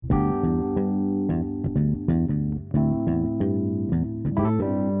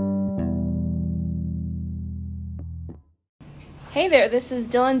Hey there, this is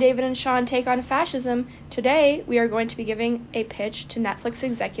Dylan, David, and Sean Take on Fascism. Today, we are going to be giving a pitch to Netflix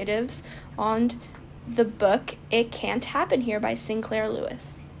executives on the book It Can't Happen Here by Sinclair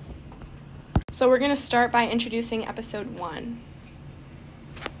Lewis. So we're going to start by introducing episode 1.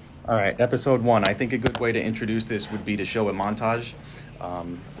 All right, episode 1. I think a good way to introduce this would be to show a montage.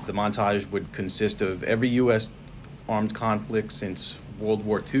 The montage would consist of every U.S. armed conflict since World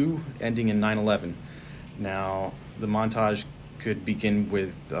War II, ending in 9/11. Now, the montage could begin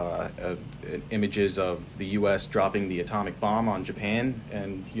with images of the U.S. dropping the atomic bomb on Japan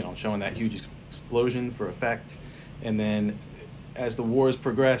and, showing that huge explosion for effect. And then as the wars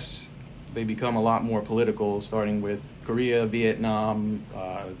progress, they become a lot more political, starting with Korea, Vietnam,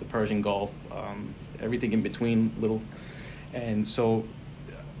 the Persian Gulf, everything in between little. And so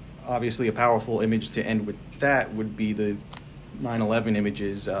obviously a powerful image to end with that would be the 9/11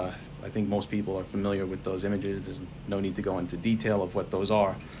 images. I think most people are familiar with those images. There's no need to go into detail of what those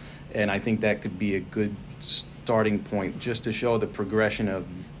are. And I think that could be a good starting point just to show the progression of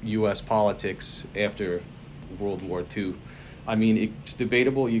U.S. politics after World War II. I mean, it's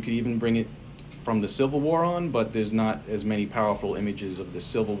debatable. You could even bring it from the Civil War on, but there's not as many powerful images of the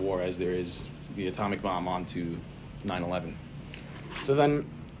Civil War as there is the atomic bomb onto 9/11. So then,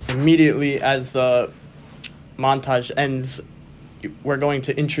 immediately as the montage ends, we're going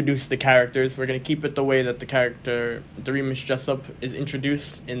to introduce the characters. We're going to keep it the way that the character Darius Jessup is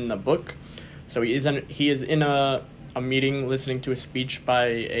introduced in the book. So he is in a meeting listening to a speech by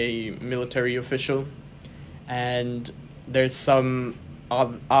a military official, and there's some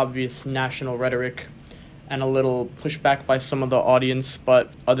obvious national rhetoric and a little pushback by some of the audience,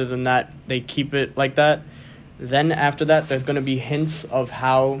 but other than that, they keep it like that. Then after that, there's going to be hints of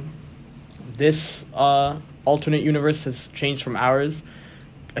how this alternate universe has changed from ours,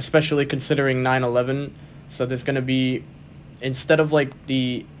 especially considering 9/11. So there's going to be, instead of like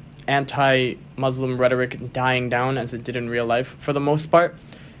the anti-Muslim rhetoric dying down as it did in real life for the most part,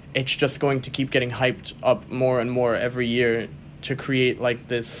 it's just going to keep getting hyped up more and more every year to create like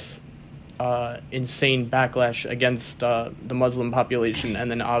this insane backlash against the Muslim population, and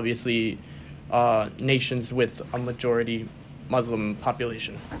then obviously nations with a majority Muslim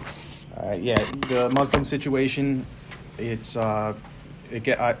population. The Muslim situation,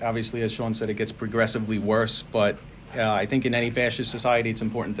 obviously, as Sean said, it gets progressively worse, but I think in any fascist society, it's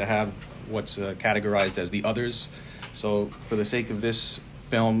important to have what's categorized as the others. So for the sake of this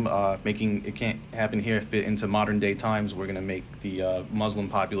film, making It Can't Happen Here fit into modern day times, we're going to make the Muslim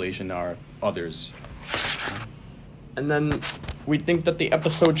population our others. And then we think that the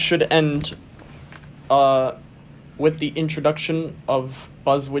episode should end with the introduction of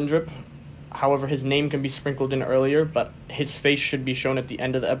Buzz Windrip. However, his name can be sprinkled in earlier, but his face should be shown at the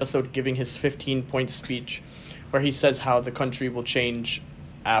end of the episode giving his 15-point speech where he says how the country will change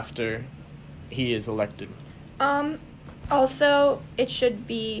after he is elected. Also, it should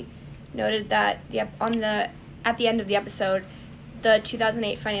be noted that at the end of the episode, the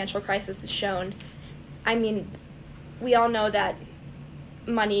 2008 financial crisis is shown. I mean, we all know that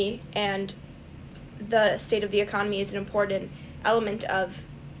money and the state of the economy is an important element of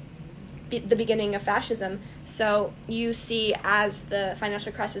the beginning of fascism. So you see, as the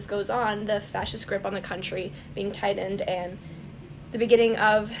financial crisis goes on, the fascist grip on the country being tightened, and the beginning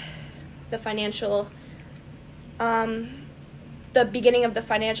of the financial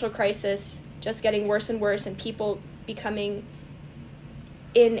crisis just getting worse and worse, and people becoming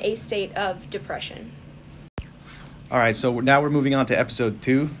in a state of depression. All right, so now we're moving on to episode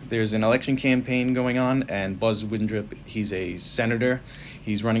 2. There's an election campaign going on, and Buzz Windrip, he's a senator.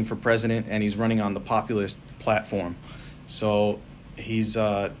 He's running for president, and he's running on the populist platform. So his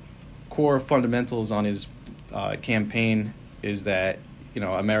core fundamentals on his campaign is that,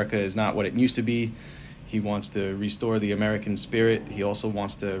 America is not what it used to be. He wants to restore the American spirit. He also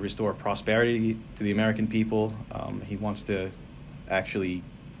wants to restore prosperity to the American people. He wants to actually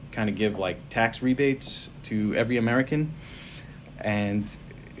kind of give like tax rebates to every American, and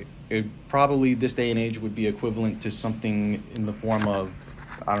it probably this day and age would be equivalent to something in the form of,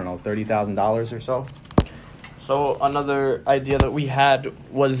 I don't know, $30,000 or so. So another idea that we had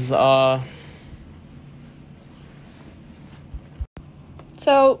was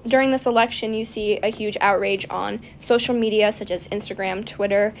So during this election, you see a huge outrage on social media such as Instagram,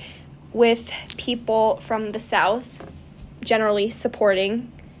 Twitter, with people from the South generally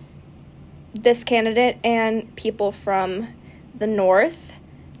supporting this candidate and people from the North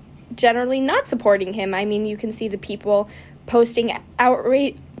generally not supporting him. I mean, you can see the people posting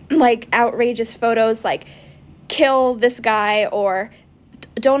outrageous photos like kill this guy or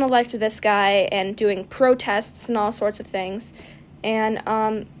don't elect this guy, and doing protests and all sorts of things. and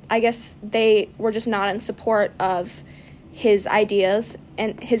I guess they were just not in support of his ideas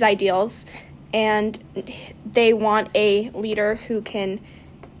and his ideals, and they want a leader who can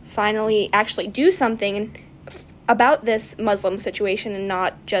finally actually do something about this Muslim situation and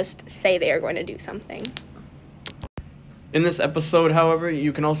not just say they are going to do something. In this episode, however,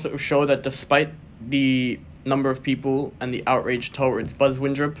 you can also show that despite the number of people and the outrage towards Buzz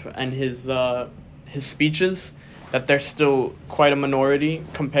Windrip and his speeches, that they're still quite a minority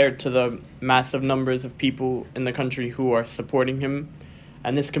compared to the massive numbers of people in the country who are supporting him.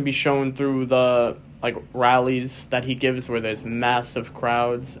 And this can be shown through the rallies that he gives where there's massive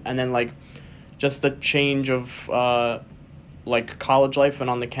crowds, and then just the change of college life and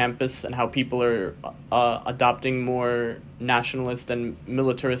on the campus, and how people are adopting more nationalist and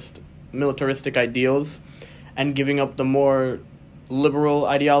militaristic ideals and giving up the more liberal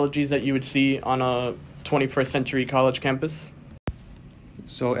ideologies that you would see on a 21st century college campus.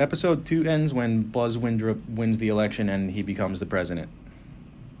 So episode 2 ends when Buzz Windrip wins the election and he becomes the president.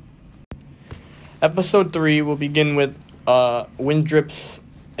 Episode 3 will begin with Windrip's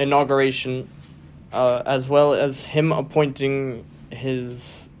inauguration, as well as him appointing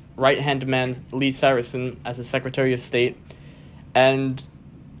his right-hand man, Lee Saracen, as the Secretary of State. And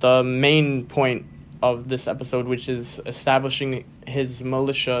the main point of this episode, which is establishing his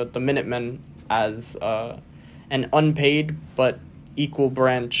militia, the Minutemen, as an unpaid but equal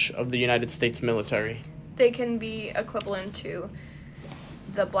branch of the United States military. They can be equivalent to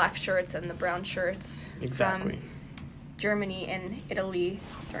the black shirts and the brown shirts Exactly. from Germany and Italy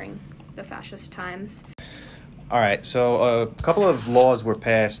during the fascist times. All right, so a couple of laws were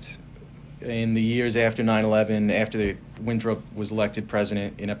passed in the years after 9/11, after Windrip was elected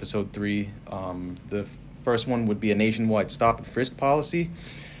president in episode 3. The first one would be a nationwide stop and frisk policy.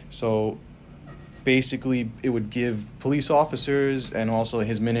 So basically, it would give police officers and also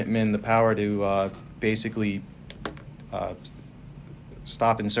his Minutemen the power to basically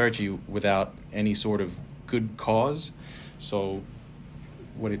stop and search you without any sort of good cause. So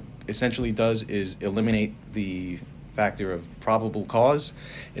what it essentially does is eliminate the factor of probable cause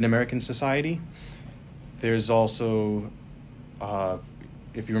in American society. There's also,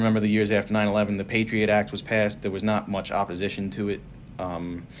 if you remember the years after 9/11, the Patriot Act was passed. There was not much opposition to it.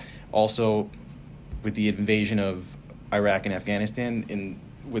 Also, with the invasion of Iraq and Afghanistan,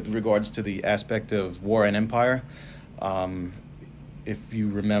 with regards to the aspect of war and empire, if you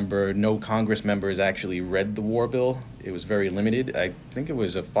remember, no Congress members actually read the war bill. It was very limited. I think it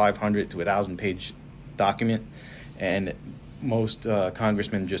was a 500 to 1,000 page document, and most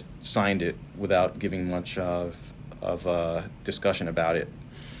congressmen just signed it without giving much of discussion about it.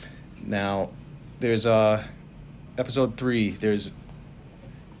 Now, there's episode 3. There's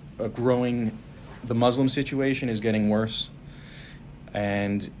a growing. The Muslim situation is getting worse,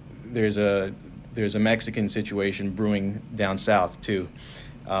 and there's a Mexican situation brewing down south too.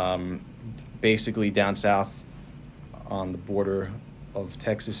 Basically, down south on the border of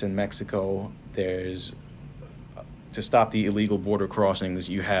Texas and Mexico, there's to stop the illegal border crossings.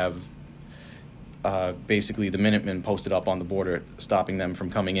 You have basically the Minutemen posted up on the border, stopping them from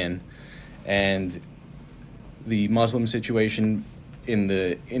coming in, and the Muslim situation in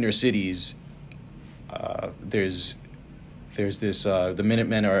the inner cities. There's this, the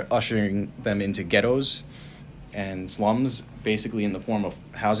Minutemen are ushering them into ghettos and slums, basically in the form of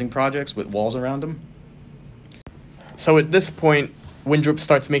housing projects with walls around them. So at this point, Windrip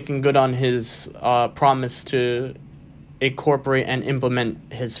starts making good on his promise to incorporate and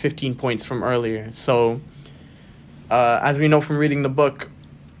implement his 15 points from earlier. So as we know from reading the book,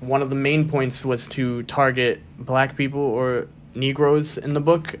 one of the main points was to target black people or Negroes in the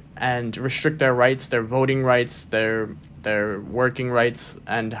book and restrict their rights, their voting rights, their working rights,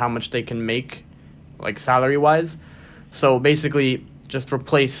 and how much they can make, salary-wise. So basically, just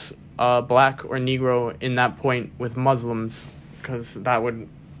replace black or Negro in that point with Muslims, because that would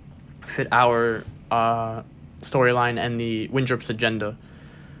fit our storyline and the Windrip's agenda.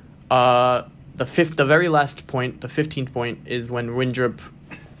 The very last point, the 15th point, is when Windrip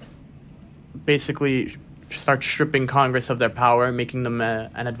basically starts stripping Congress of their power, making them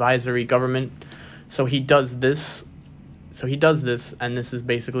an advisory government. So he does this, and this is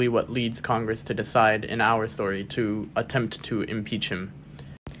basically what leads Congress to decide in our story to attempt to impeach him.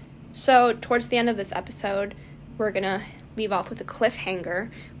 So towards the end of this episode, we're going to leave off with a cliffhanger,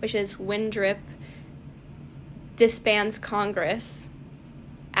 which is Windrip disbands Congress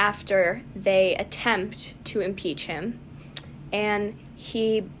after they attempt to impeach him. And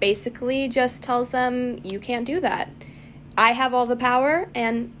he basically just tells them, you can't do that. I have all the power,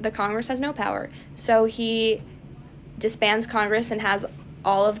 and the Congress has no power. So he disbands Congress and has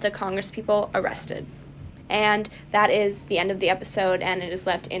all of the Congress people arrested. And that is the end of the episode, and it is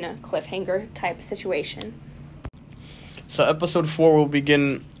left in a cliffhanger type situation. So episode 4 will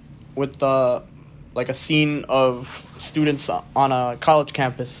begin with a scene of students on a college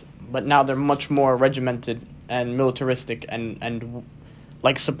campus, but now they're much more regimented and militaristic and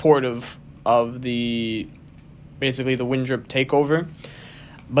like supportive of the Windrip takeover.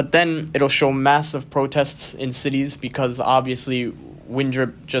 But then it'll show massive protests in cities because obviously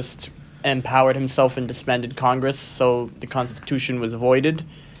Windrip just empowered himself and disbanded Congress, so the Constitution was voided,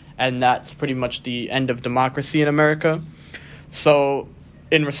 and that's pretty much the end of democracy in America. So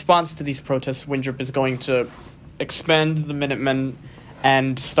in response to these protests, Windrip is going to expand the Minutemen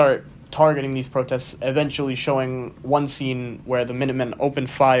and start targeting these protests, eventually showing one scene where the Minutemen open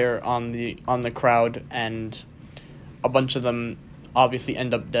fire on the crowd, and a bunch of them obviously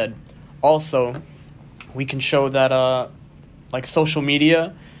end up dead. Also, we can show that social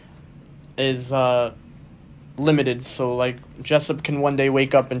media is limited, so like Jessup can one day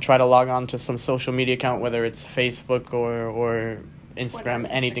wake up and try to log on to some social media account, whether it's Facebook or Instagram,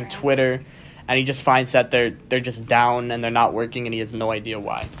 anything, Twitter, and he just finds that they're just down and they're not working, and he has no idea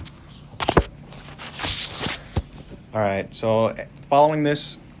why. All right, so following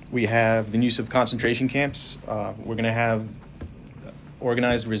this, we have the use of concentration camps. We're going to have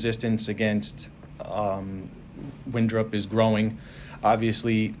organized resistance against Windrip is growing.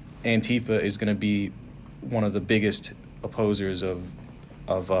 Obviously, Antifa is going to be one of the biggest opposers of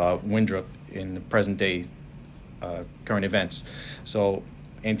Windrip in the present day current events. So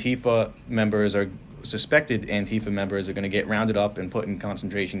suspected Antifa members are going to get rounded up and put in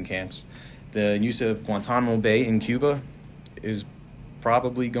concentration camps. The use of Guantanamo Bay in Cuba is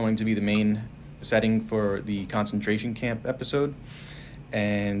probably going to be the main setting for the concentration camp episode.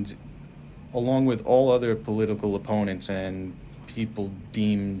 And along with all other political opponents and people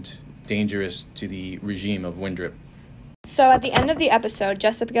deemed dangerous to the regime of Windrip. So at the end of the episode,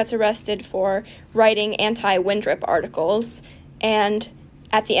 Jessup gets arrested for writing anti-Windrip articles, and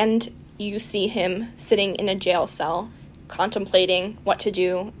at the end you see him sitting in a jail cell, contemplating what to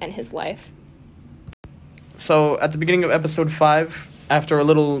do in his life. So at the beginning of episode 5, after a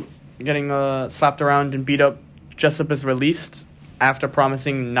little getting slapped around and beat up, Jessup is released after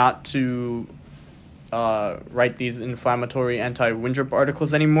promising not to write these inflammatory anti-Windrip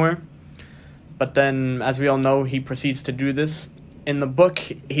articles anymore. But then, as we all know, he proceeds to do this. In the book,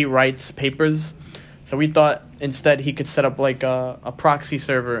 he writes papers. So we thought instead he could set up like a proxy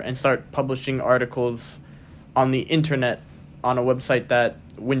server and start publishing articles on the internet on a website that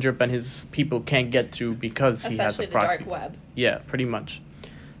Windrip and his people can't get to because he has a proxy. The dark web. Yeah, pretty much.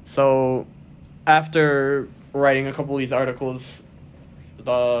 So after writing a couple of these articles,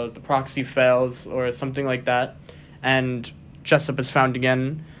 the proxy fails or something like that, and Jessup is found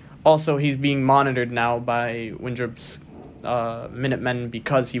again. Also, he's being monitored now by Windrip's Minutemen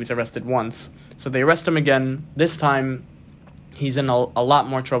because he was arrested once. So they arrest him again. This time, he's in a lot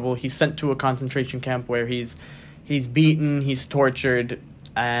more trouble. He's sent to a concentration camp where he's beaten, he's tortured,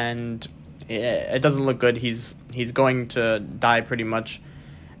 and it doesn't look good. He's going to die pretty much.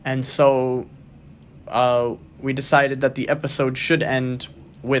 And so we decided that the episode should end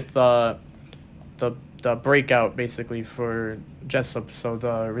with the breakout, basically, for Jessup. So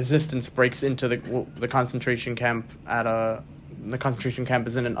the resistance breaks into the concentration camp the concentration camp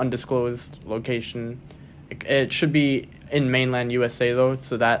is in an undisclosed location. It should be in mainland USA, though,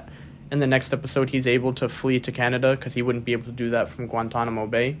 so that in the next episode he's able to flee to Canada because he wouldn't be able to do that from Guantanamo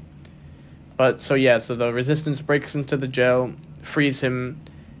Bay. But so the resistance breaks into the jail, frees him,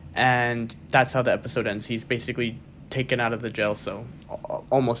 and that's how the episode ends. He's basically taken out of the jail cell,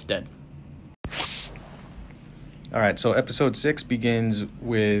 almost dead. All right, so episode 6 begins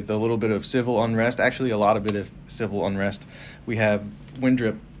with a little bit of civil unrest, actually a lot of bit of civil unrest. We have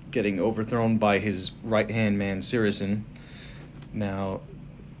Windrip getting overthrown by his right-hand man, Sirison. Now,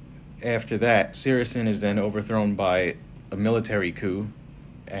 after that, Sirison is then overthrown by a military coup,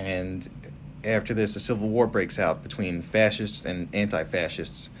 and after this, a civil war breaks out between fascists and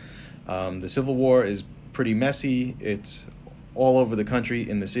anti-fascists. The civil war is pretty messy. It's all over the country,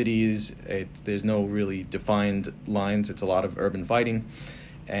 in the cities. There's no really defined lines. It's a lot of urban fighting,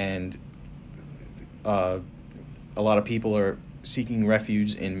 and a lot of people are seeking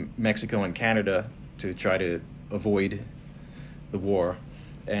refuge in Mexico and Canada to try to avoid the war.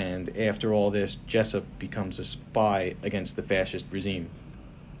 And after all this, Jessup becomes a spy against the fascist regime.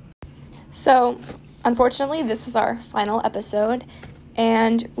 So, unfortunately, this is our final episode,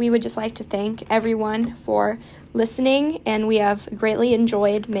 and we would just like to thank everyone for listening, and we have greatly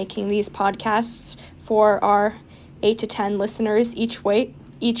enjoyed making these podcasts for our 8 to 10 listeners each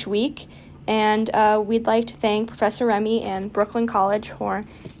week. And we'd like to thank Professor Remy and Brooklyn College for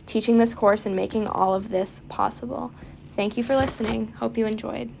teaching this course and making all of this possible. Thank you for listening. Hope you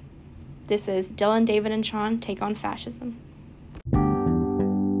enjoyed. This is Dylan, David, and Sean Take on Fascism.